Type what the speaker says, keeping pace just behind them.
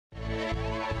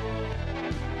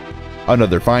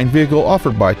Another fine vehicle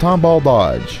offered by Tomball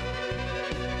Dodge.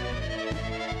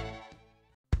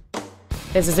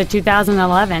 This is a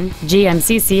 2011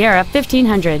 GMC Sierra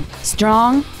 1500.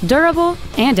 Strong, durable,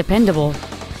 and dependable.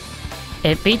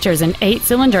 It features an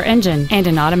 8-cylinder engine and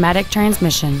an automatic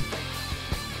transmission.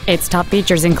 Its top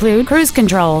features include cruise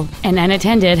control, an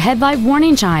unattended headlight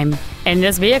warning chime, and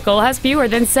this vehicle has fewer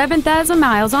than 7,000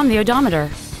 miles on the odometer.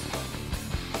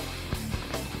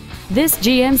 This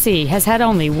GMC has had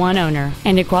only one owner,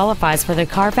 and it qualifies for the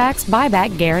Carfax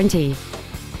buyback guarantee.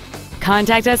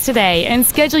 Contact us today and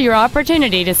schedule your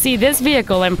opportunity to see this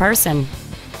vehicle in person.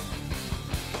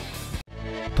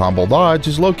 Tomball Dodge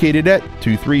is located at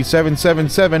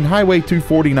 23777 Highway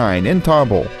 249 in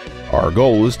Tomball. Our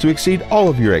goal is to exceed all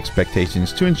of your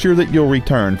expectations to ensure that you'll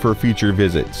return for future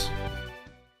visits.